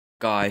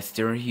Guys,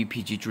 Darren Hugh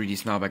PG3D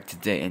is now back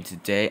today, and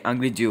today I'm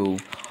gonna do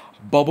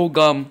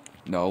Bubblegum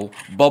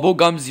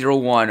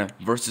 01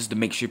 versus the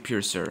Makeshift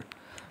Piercer.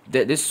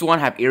 This one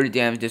have area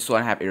damage, this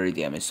one have area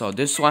damage. So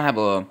this one have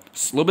a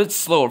little bit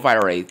slower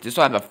fire rate, this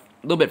one have a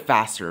little bit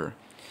faster.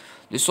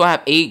 This one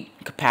have 8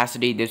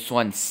 capacity, this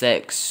one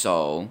 6.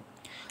 So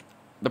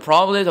the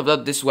problem is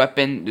of this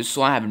weapon, this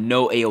one have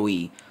no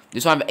AoE.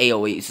 This one have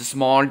AoE. It's a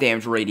small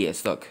damage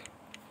radius. Look,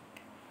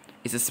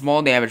 it's a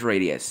small damage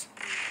radius.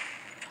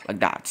 Like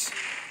that.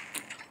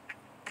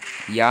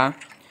 Yeah,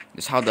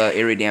 that's how the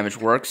area damage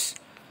works.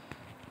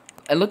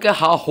 And look at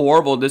how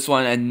horrible this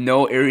one and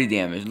no area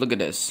damage. Look at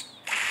this.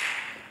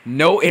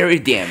 No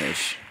area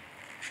damage.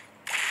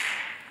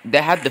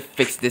 They had to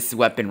fix this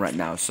weapon right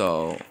now.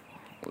 So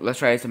let's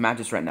try to match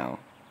this right now.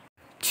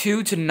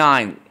 2 to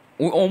 9.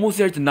 We're almost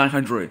there to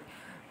 900.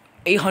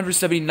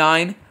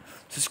 879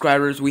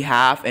 subscribers we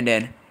have, and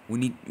then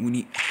we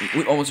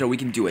almost there. We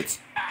can do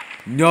it.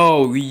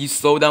 No, you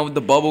slow down with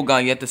the bubble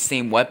gun. You have the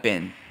same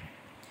weapon.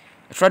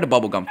 I tried the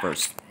bubble gun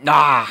first.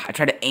 Nah, I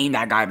tried to aim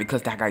that guy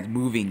because that guy's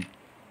moving.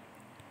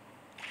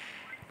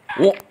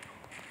 Whoa.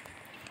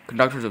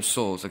 Conductors of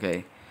souls.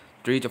 Okay,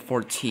 3 to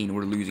 14.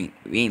 We're losing.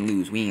 We ain't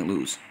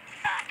lose.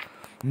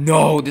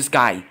 No, this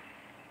guy.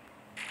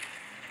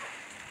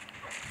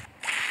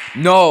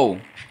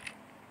 No.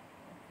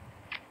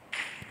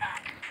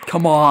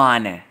 Come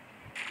on.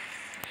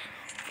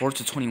 4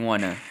 to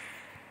 21.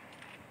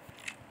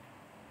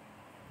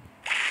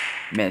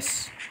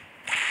 Miss.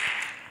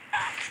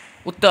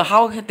 What the?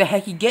 How the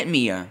heck he get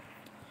me?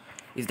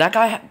 Is that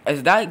guy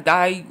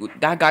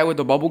with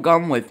the bubble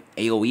gun with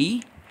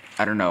AoE?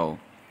 I don't know.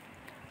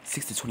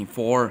 6 to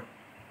 24.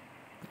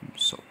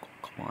 So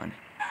come on.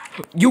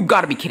 You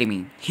gotta be kidding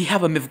me. He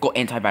have a mythical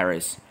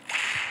antivirus.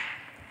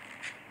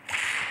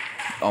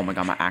 Oh my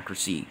god, my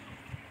accuracy.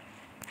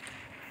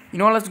 You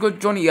know what? Let's go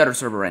join the other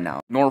server right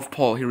now. North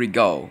Pole. Here we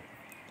go.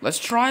 Let's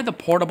try the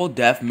portable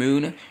Death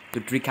Moon.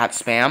 The 3-cat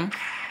spam.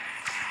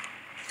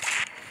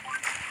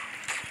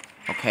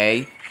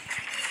 Okay.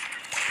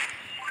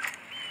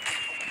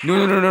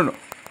 No.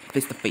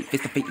 Fist of Fate.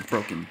 Fist of Fate is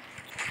broken.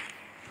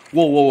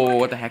 Whoa,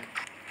 what the heck?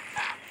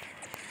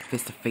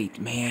 Fist of Fate,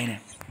 man.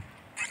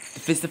 The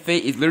Fist of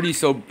Fate is literally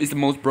it's the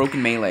most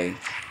broken melee.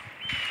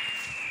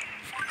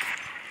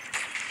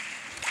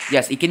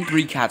 Yes, it can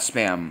 3-cat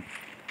spam.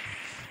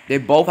 They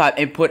both have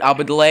input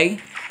output delay.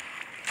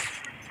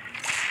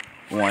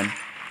 1.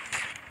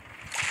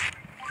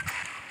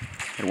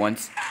 Hit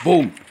once.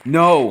 Boom.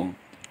 No.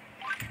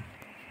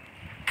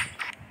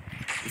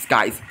 This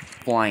guy's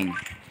flying.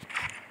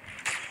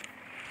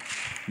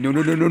 No.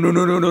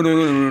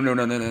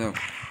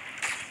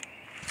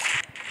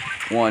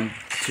 1,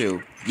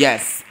 2.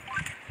 Yes.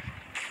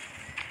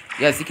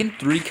 Yes, he can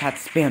 3-cat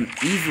spam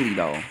easily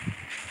though.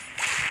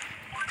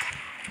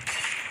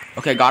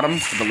 Okay, got him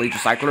with the laser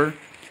cycler.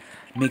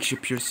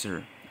 Makeshift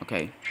Piercer.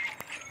 Okay.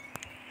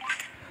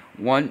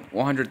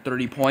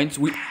 130 points.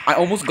 I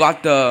almost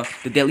got the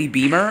deadly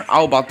beamer.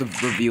 I'm about to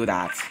reveal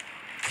that.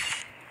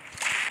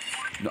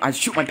 No, I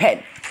shoot my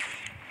pet.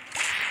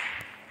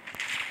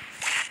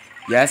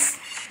 Yes.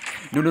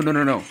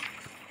 No.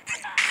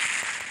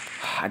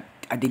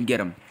 I didn't get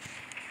him.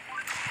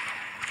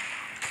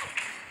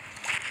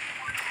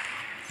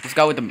 This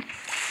guy with the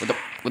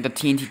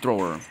TNT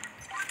thrower.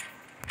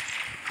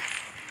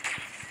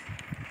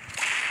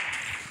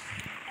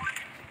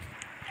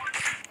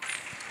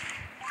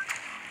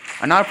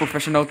 I'm not a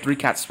professional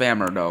 3-cat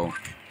spammer though.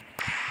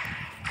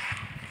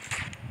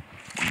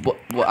 But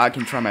I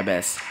can try my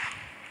best.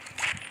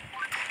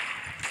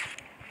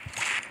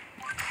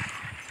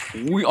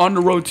 We on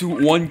the road to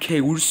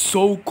 1K. We're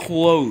so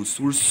close.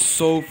 We're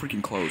so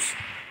freaking close.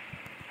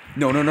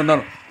 No. No, right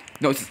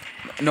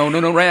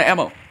out of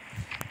ammo.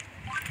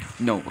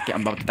 No, okay,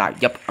 I'm about to die.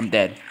 Yep, I'm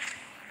dead.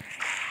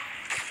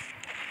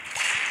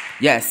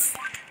 Yes.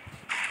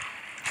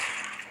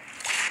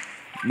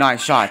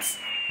 Nice shots.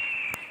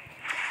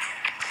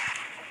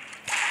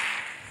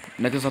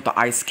 Next up the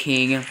Ice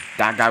King.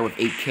 That guy with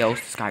 8 kills.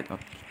 This guy.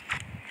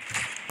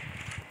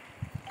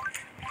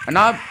 I'm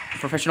not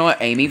professional at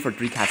aiming for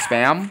 3-cat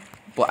spam,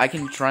 but I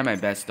can try my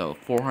best though.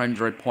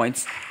 400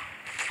 points.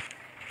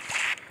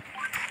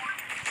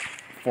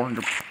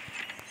 400.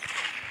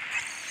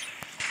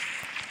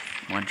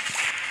 1.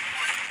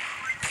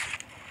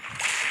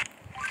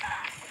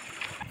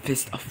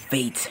 Fist of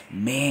Fate.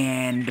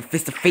 Man, the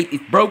Fist of Fate is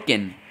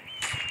broken.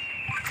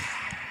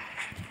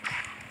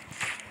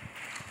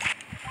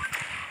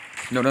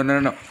 No.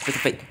 Fist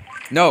of Fate.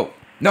 No.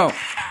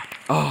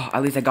 Oh,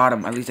 at least I got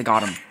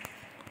him.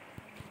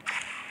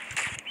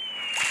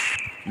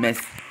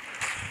 Miss.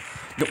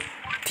 No.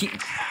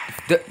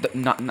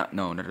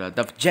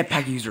 The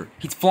jetpack user.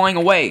 He's flying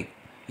away.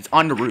 He's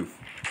on the roof.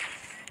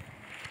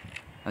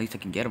 At least I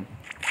can get him.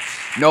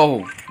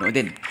 No, I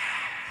didn't.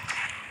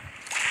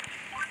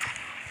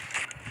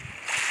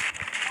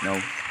 No.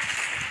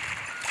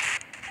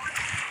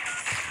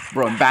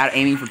 Bro, I'm bad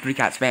aiming for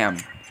 3-cat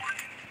spam.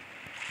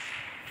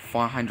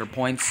 400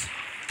 points.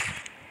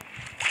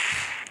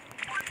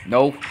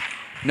 No.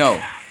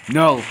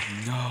 No,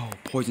 no,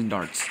 poison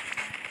darts.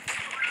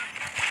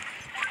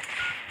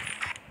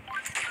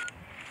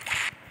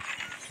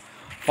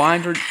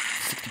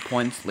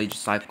 £560 Laser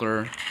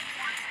Cycler.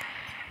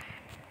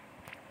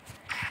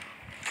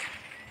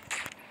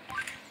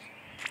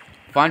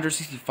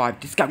 $565.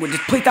 This guy would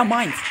just place down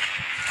mines.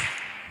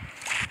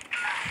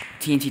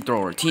 TNT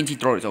thrower. TNT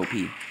thrower is OP.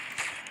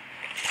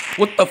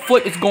 What the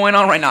flip is going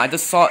on right now? I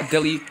just saw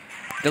Dilly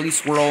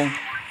Swirl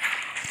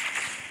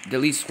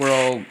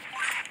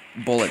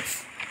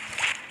bullets.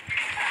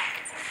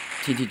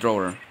 TNT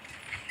thrower.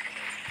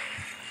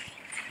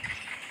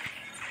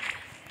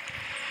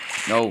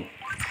 No.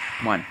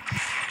 Come on.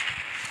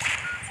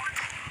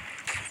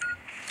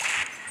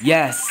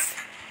 Yes.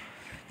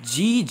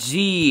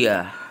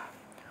 GG.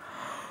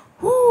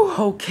 Whew,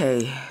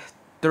 okay.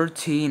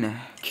 13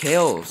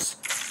 kills.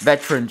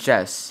 Veteran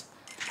chess.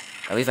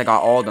 At least I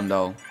got all of them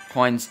though.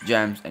 Coins,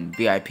 gems, and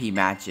VIP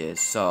matches.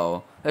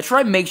 So let's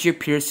try Makeshift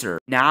Piercer.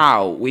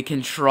 Now we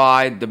can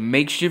try the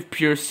Makeshift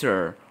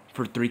Piercer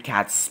for 3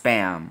 cat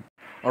spam.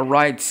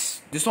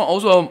 Alright. This one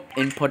also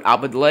input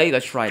output delay.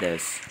 Let's try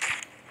this.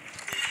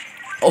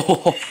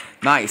 Oh,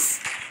 nice.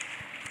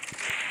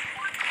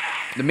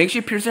 The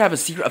Makeshift Piercer have a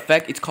secret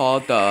effect. It's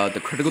called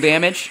the critical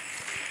damage.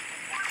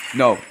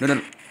 No.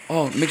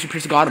 Oh, Makeshift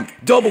Piercer got him.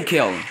 Double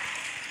kill.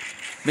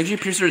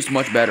 Makeshift Piercer is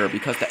much better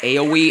because the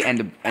AoE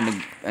and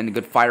the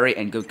good fire rate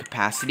and good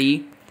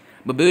capacity.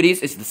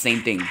 Mobilities is the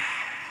same thing.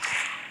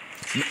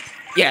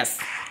 Yes.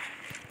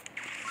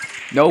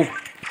 No.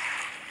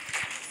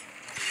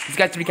 This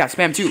guy's 3 cat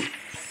spam too.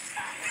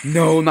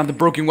 No, not the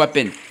broken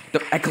weapon.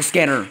 The echo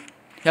scanner.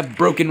 You have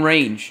broken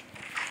range.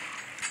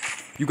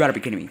 You gotta be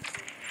kidding me.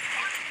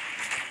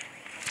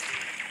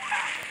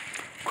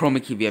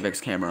 Chroma key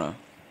VFX camera.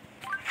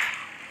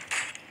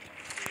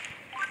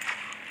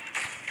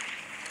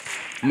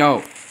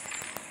 No.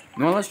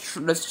 No,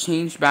 let's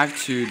change back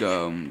to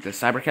the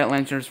Cybercat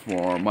lanterns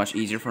for much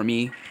easier for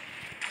me.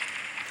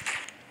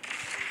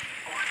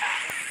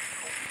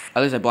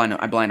 At least I blind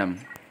him.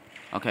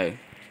 Okay.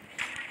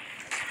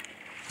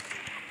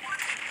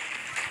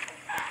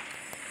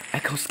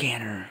 Echo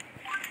scanner.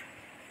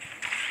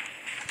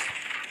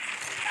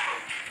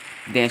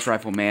 Dance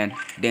rifle, man.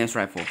 Dance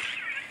rifle.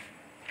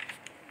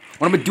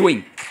 What am I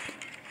doing?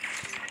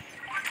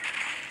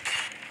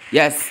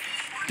 Yes.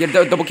 Get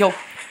a double kill.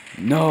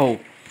 No.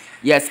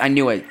 Yes, I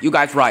knew it. You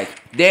guys right.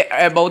 They're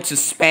able to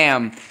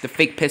spam the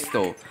fake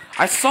pistol.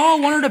 I saw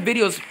one of the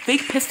videos.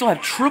 Fake pistol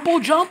have triple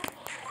jump?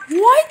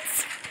 What?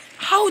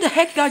 How the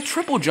heck did I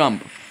triple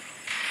jump?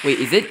 Wait,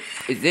 is it?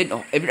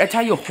 Oh, every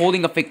time you're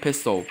holding a fake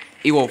pistol,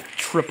 it will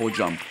triple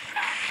jump.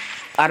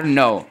 I don't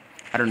know,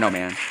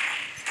 man.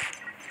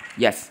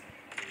 Yes.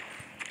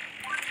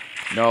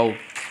 No.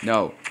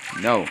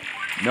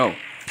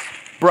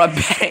 Bro, I'm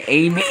bad at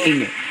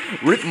aiming.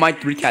 Rip my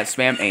 3 cat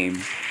spam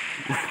aim.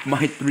 Rip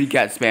my 3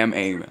 cat spam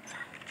aim.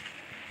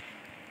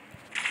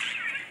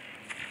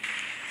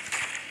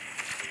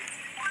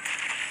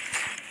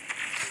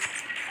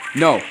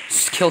 No.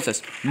 Kill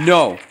assist.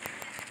 No.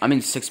 I'm in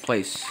 6th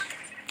place.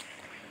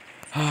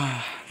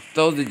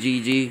 Those the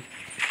GG.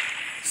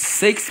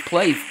 6th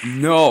place.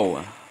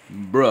 No.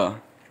 Bruh.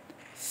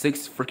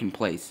 6th freaking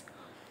place.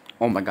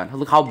 Oh my god.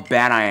 Look how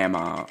bad I am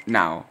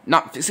now.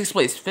 Not 6th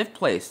place. 5th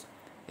place.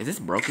 Is this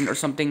broken or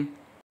something?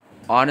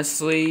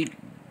 Honestly,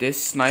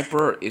 this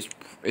sniper is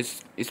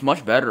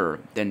much better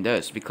than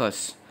this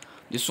because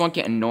this one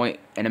can annoy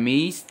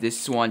enemies.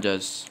 This one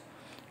just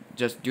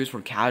used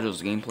for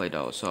casuals gameplay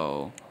though.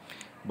 So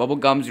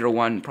Bubblegum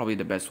 01 probably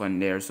the best one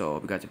there. So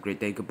hope you guys have a great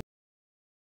day. Goodbye.